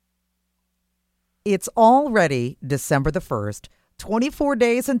It's already December the 1st, 24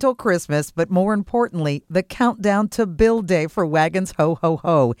 days until Christmas, but more importantly, the countdown to Bill Day for Wagons Ho Ho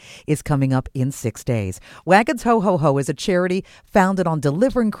Ho is coming up in 6 days. Wagons Ho Ho Ho is a charity founded on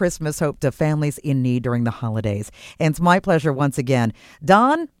delivering Christmas hope to families in need during the holidays. And it's my pleasure once again.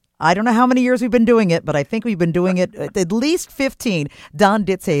 Donn, I don't know how many years we've been doing it, but I think we've been doing it at least 15. Donn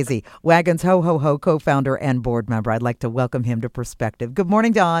Ditzhazy, Wagons Ho Ho Ho co-founder and board member. I'd like to welcome him to Perspective. Good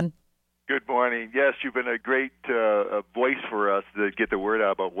morning, Donn. Good morning. Yes, you've been a great voice for us to get the word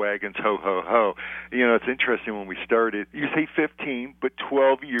out about Wagons Ho Ho Ho. You know, it's interesting when we started. You say 15, but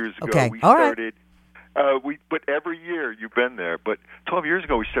 12 years ago we started. But every year you've been there. But 12 years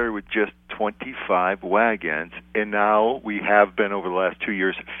ago we started with just 25 wagons, and now we have been over the last 2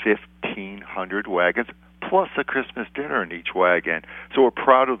 years 1,500 wagons plus a Christmas dinner in each wagon. So we're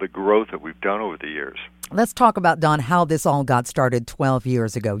proud of the growth that we've done over the years. Let's talk about, Donn, how this all got started 12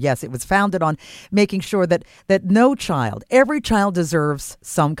 years ago. Yes, it was founded on making sure that no child, every child deserves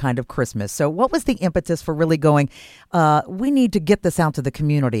some kind of Christmas. So what was the impetus for really going, we need to get this out to the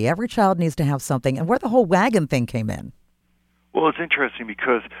community. Every child needs to have something, and where the whole wagon thing came in? Well, it's interesting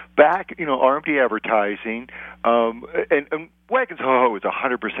because back, RMD Advertising, and Wagons Ho Ho is a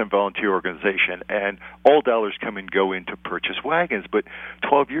 100% volunteer organization, and all dollars come and go in to purchase wagons. But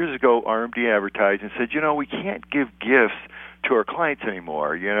 12 years ago, RMD Advertising said, we can't give gifts to our clients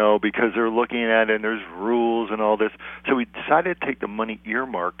anymore, because they're looking at it and there's rules and all this. So we decided to take the money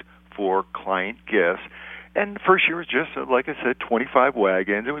earmarked for client gifts. And the first year was just, like I said, 25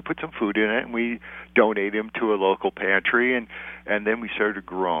 wagons, and we put some food in it, and we donated them to a local pantry, and then we started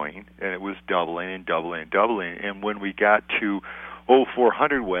growing, and it was doubling and doubling and doubling. And when we got to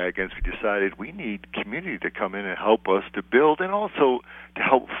 400 wagons, we decided we need community to come in and help us to build, and also to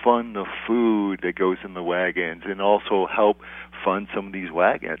help fund the food that goes in the wagons, and also help fund some of these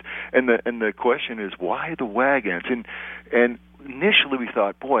wagons. And the question is, why the wagons? And initially we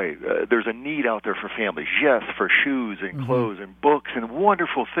thought, there's a need out there for families. Yes, for shoes and clothes and books and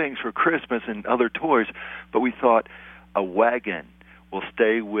wonderful things for Christmas and other toys. But we thought a wagon will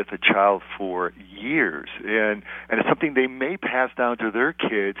stay with a child for years, and it's something they may pass down to their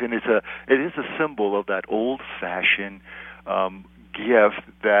kids. And it is a symbol of that old-fashioned gift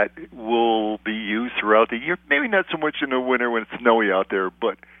that will be used throughout the year. Maybe not so much in the winter when it's snowy out there,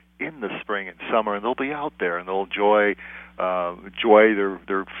 but in the spring and summer, and they'll be out there and they'll enjoy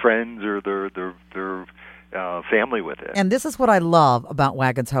their friends or their family with it. And this is what I love about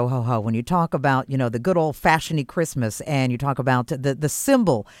Wagons Ho Ho Ho. When you talk about, the good old-fashioned Christmas, and you talk about the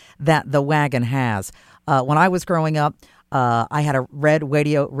symbol that the wagon has. When I was growing up, I had a red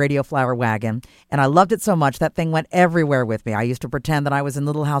radio flower wagon, and I loved it so much that thing went everywhere with me. I used to pretend that I was in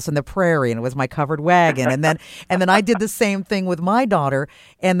Little House on the Prairie, and it was my covered wagon. And then I did the same thing with my daughter,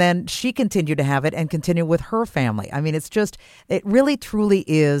 and then she continued to have it and continue with her family. I mean, it really truly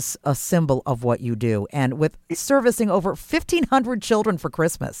is a symbol of what you do, and with servicing over 1,500 children for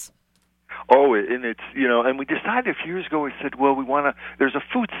Christmas. Oh, and it's, and we decided a few years ago, we said, well, there's a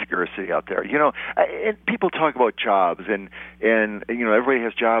food scarcity out there, and people talk about jobs, and everybody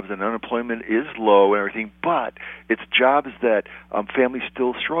has jobs, and unemployment is low and everything, but it's jobs that families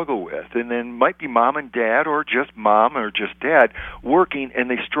still struggle with, and then might be mom and dad, or just mom or just dad working, and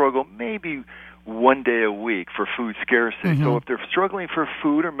they struggle maybe one day a week for food scarcity. So if they're struggling for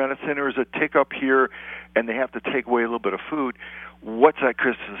food or medicine, or there's a tick up here, and they have to take away a little bit of food, what's that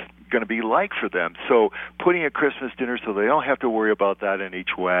Christmas going to be like for them? So putting a Christmas dinner so they don't have to worry about that in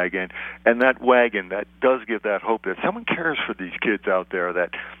each wagon, and that wagon, that does give that hope that someone cares for these kids out there,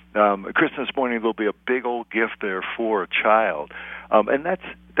 that Christmas morning there'll be a big old gift there for a child. And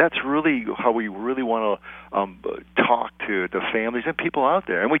that's really how we really want to talk to the families and people out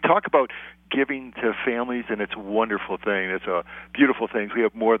there. And we talk about giving to families, and it's a wonderful thing. It's a beautiful thing. We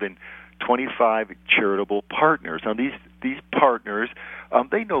have more than 25 charitable partners. Now, these partners,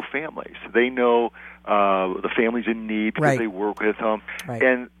 they know families. They know the families in need because they work with them. Right.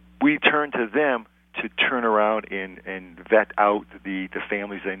 And we turn to them to turn around and vet out the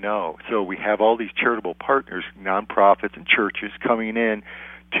families they know. So we have all these charitable partners, nonprofits and churches coming in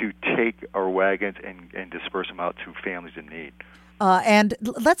to take our wagons and disperse them out to families in need. And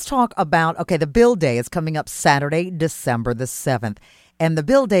let's talk about, the Bill Day is coming up Saturday, December the 7th. And the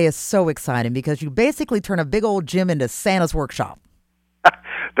Bill Day is so exciting because you basically turn a big old gym into Santa's workshop.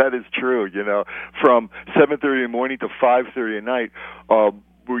 That is true. From 7:30 in the morning to 5:30 at night,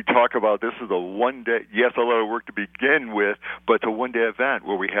 we talk about this is a one-day, yes, a lot of work to begin with, but it's a one-day event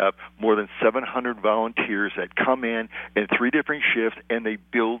where we have more than 700 volunteers that come in 3 different shifts, and they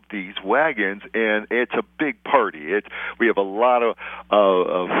build these wagons, and it's a big party. We have a lot of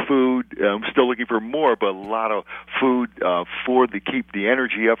food. I'm still looking for more, but a lot of food keep the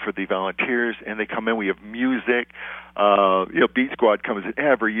energy up for the volunteers, and they come in. We have music. Beat Squad comes in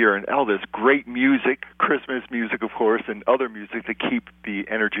every year, and all this great music, Christmas music, of course, and other music to keep the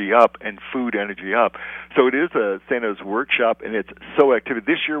energy up and food energy up. So it is a Santa's workshop, and it's so active.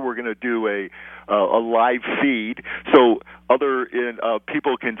 This year we're going to do a live feed, so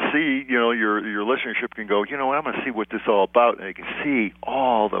people can see. Your listenership can go. I'm going to see what this is all about, and they can see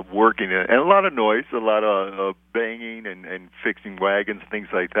all the working and a lot of noise, a lot of banging and fixing wagons, things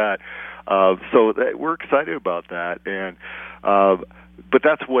like that. We're excited about that, and but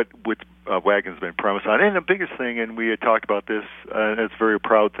that's what Wagons been premised on. And the biggest thing, and we had talked about this, and it's a very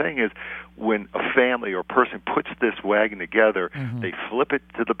proud thing, is when a family or person puts this wagon together, they flip it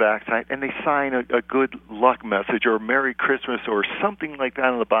to the backside and they sign a good luck message or Merry Christmas or something like that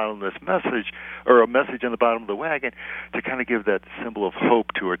on the bottom of this message, or a message on the bottom of the wagon to kind of give that symbol of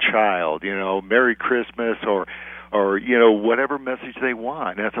hope to a child. Merry Christmas or whatever message they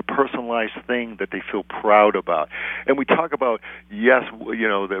want. And that's a personalized thing that they feel proud about. And we talk about, yes,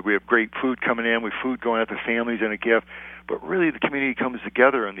 that we have great food coming in, we have food going out to families and a gift, but really the community comes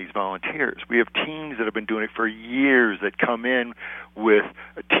together on these volunteers. We have teams that have been doing it for years that come in with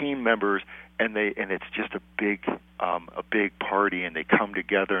team members, and it's just a big party, and they come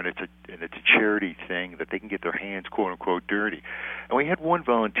together, and it's a charity thing that they can get their hands, quote unquote, dirty. And we had one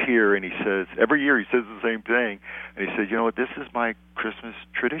volunteer, and he says every year he says the same thing, and he says, this is my Christmas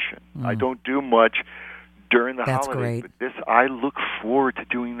tradition. I don't do much during the holidays, but I look forward to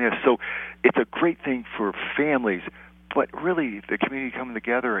doing this. So it's a great thing for families, but really the community coming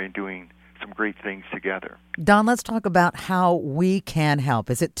together and doing some great things together. Donn, let's talk about how we can help.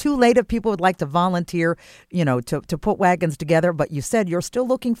 Is it too late if people would like to volunteer, to put wagons together? But you said you're still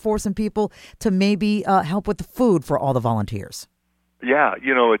looking for some people to maybe help with the food for all the volunteers. Yeah,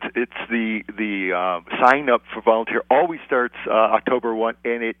 it's the sign up for volunteer always starts October 1,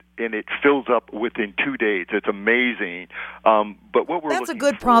 and it fills up within 2 days. It's amazing. But what that's a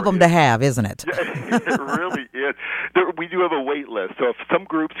good problem to have, isn't it? It really is. We do have a wait list. So if some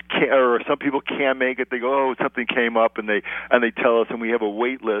groups or some people can't make it, they go, something came up, and they tell us, and we have a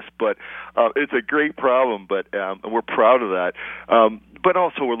wait list. But it's a great problem. But we're proud of that. But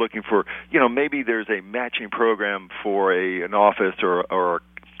also we're looking for, maybe there's a matching program for an office or a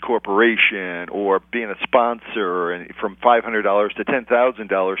corporation, or being a sponsor, and from $500 to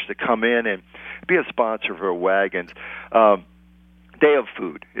 $10,000 to come in and be a sponsor for wagons. Day of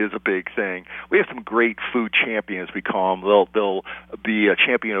food is a big thing. We have some great food champions, we call them. They'll be a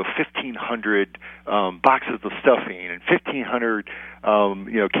champion of 1,500 boxes of stuffing and 1,500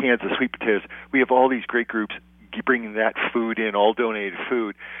 cans of sweet potatoes. We have all these great groups bringing that food in, all donated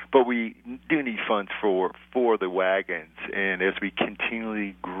food, but we do need funds for the wagons, and as we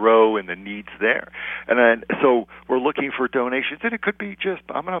continually grow and the needs there, and so we're looking for donations, and it could be just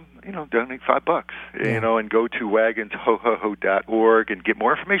I'm going to donate $5, and go to wagonshohoho.org and get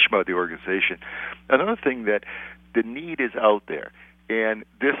more information about the organization. Another thing that the need is out there. And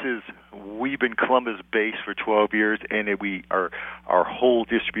we've been Columbus-based for 12 years, and our whole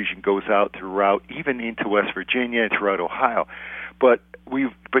distribution goes out throughout, even into West Virginia and throughout Ohio. But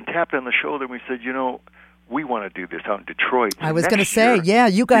we've been tapped on the shoulder, and we said, we want to do this out in Detroit. I was going to say,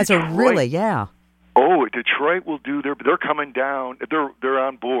 you guys are really, Oh, Detroit will do they're coming down. They're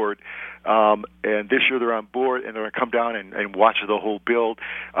on board, and this year they're on board, and they're going to come down and watch the whole build.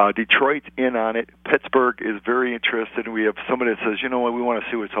 Detroit's in on it. Pittsburgh is very interested, and we have somebody that says, we want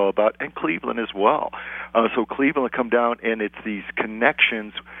to see what it's all about, and Cleveland as well. So Cleveland will come down, and it's these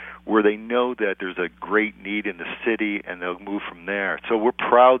connections where they know that there's a great need in the city, and they'll move from there. So we're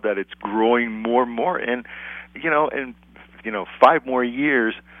proud that it's growing more and more, and 5 more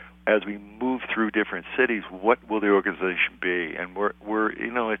years. As we move through different cities, what will the organization be? And we're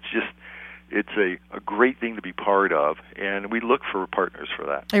it's a great thing to be part of, and we look for partners for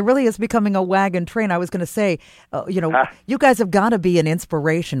that. It really is becoming a wagon train. I was going to say, you guys have got to be an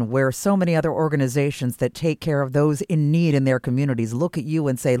inspiration where so many other organizations that take care of those in need in their communities look at you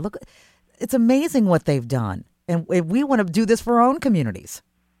and say, look, it's amazing what they've done, and we want to do this for our own communities.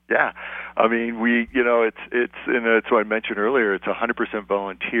 Yeah, I mean, and that's what I mentioned earlier. It's 100%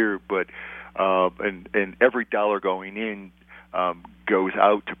 volunteer, but and every dollar going in goes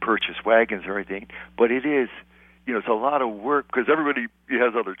out to purchase wagons and everything. But it is, it's a lot of work because everybody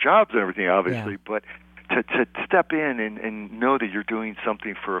has other jobs and everything, obviously. Yeah. But to step in and know that you're doing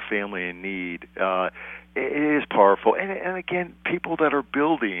something for a family in need, it is powerful. And again, people that are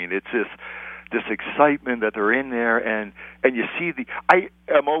building, it's this excitement that they're in there, and you see I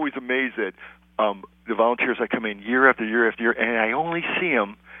am always amazed at the volunteers that come in year after year after year, and I only see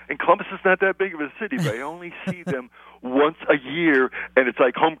them. And Columbus is not that big of a city, but I only see them once a year, and it's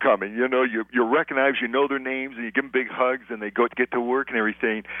like homecoming. You recognize, you know their names, and you give them big hugs, and they get to work and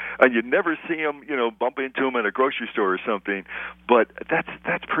everything. And you never see them, bump into them at a grocery store or something. But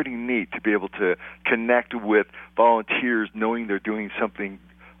that's pretty neat to be able to connect with volunteers, knowing they're doing something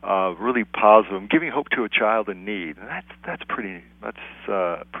really positive, giving hope to a child in need. That's pretty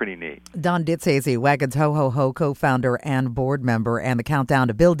neat. Donn Ditzhazy, Wagons Ho Ho Ho co-founder and board member, and the countdown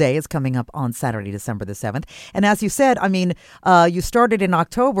to Bill Day is coming up on Saturday, December the 7th. And as you said, you started in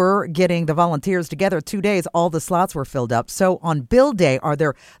October getting the volunteers together. 2 days, all the slots were filled up. So on Bill Day, are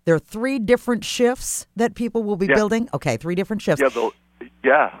there 3 different shifts that people will be building? Okay, 3 different shifts.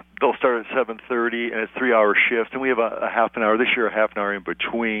 They'll start at 7:30, and it's 3-hour shifts, and we have a half an hour this year, a half an hour in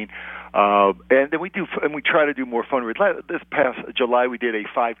between, and then we try to do more fundraising. This past July, we did a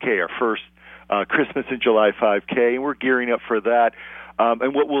 5K, our first Christmas in July 5K, and we're gearing up for that.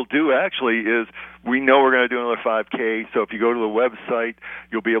 And what we'll do actually is we know we're going to do another 5K. So if you go to the website,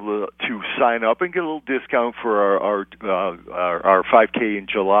 you'll be able to sign up and get a little discount for our 5K in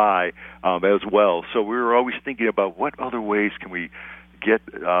July as well. So we were always thinking about what other ways can we get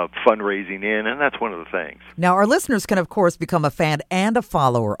fundraising in, and that's one of the things. Now, our listeners can, of course, become a fan and a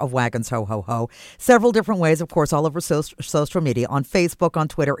follower of Wagons Ho Ho Ho. Several different ways, of course, all over social media, on Facebook, on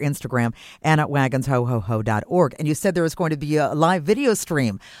Twitter, Instagram, and at wagonshohoho.org. And you said there was going to be a live video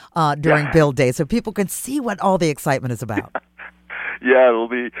stream during Build Day, so people can see what all the excitement is about. Yeah, it'll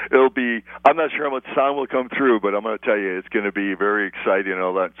be, I'm not sure how much sound will come through, but I'm going to tell you, it's going to be very exciting and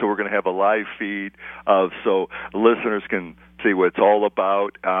all that. So we're going to have a live feed so listeners can see what it's all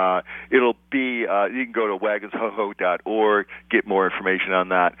about. It'll be, you can go to wagonshoho.org, get more information on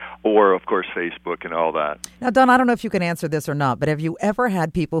that, or, of course, Facebook and all that. Now, Donn, I don't know if you can answer this or not, but have you ever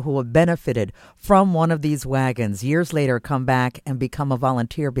had people who have benefited from one of these wagons years later come back and become a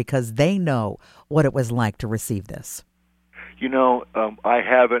volunteer because they know what it was like to receive this? I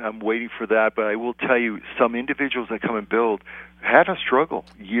haven't. I'm waiting for that. But I will tell you, some individuals that come and build had a struggle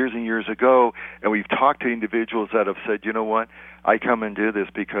years and years ago. And we've talked to individuals that have said, you know what, I come and do this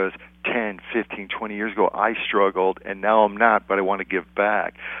because 10, 15, 20 years ago I struggled, and now I'm not, but I want to give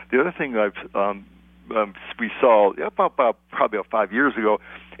back. The other thing we saw probably about 5 years ago,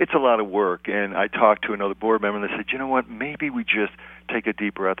 it's a lot of work. And I talked to another board member, and they said, you know what, maybe we just take a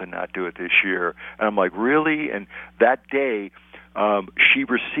deep breath and not do it this year. And I'm like, really? And that day, she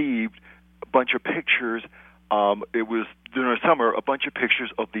received a bunch of pictures. It was during the summer, a bunch of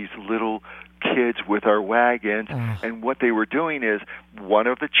pictures of these little kids with our wagons. And what they were doing is one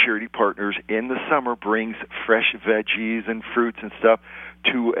of the charity partners in the summer brings fresh veggies and fruits and stuff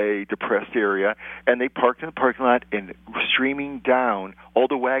to a depressed area, and they parked in the parking lot, and streaming down all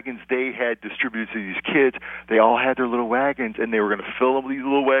the wagons they had distributed to these kids. They all had their little wagons, and they were going to fill these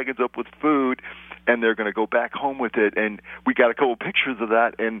little wagons up with food, and they're going to go back home with it. And we got a couple pictures of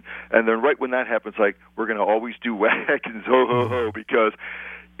that, and then right when that happens, like, we're going to always do Wagons Ho Ho Ho, because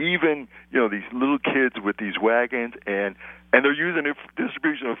even these little kids with these wagons, and they're using it for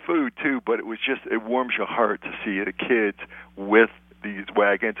distribution of food too, but it warms your heart to see the kids with these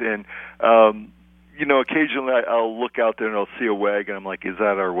wagons. And occasionally I'll look out there and I'll see a wagon. I'm like, is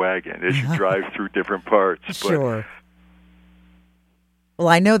that our wagon? As you drive through different parts. Sure. Well,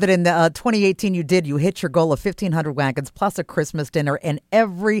 I know that in 2018 you hit your goal of 1,500 wagons plus a Christmas dinner in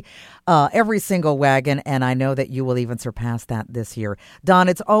every single wagon, and I know that you will even surpass that this year. Donn,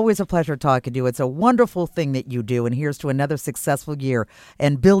 it's always a pleasure talking to you. It's a wonderful thing that you do, and here's to another successful year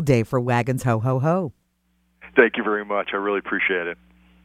and Build Day for Wagons Ho Ho Ho. Thank you very much. I really appreciate it.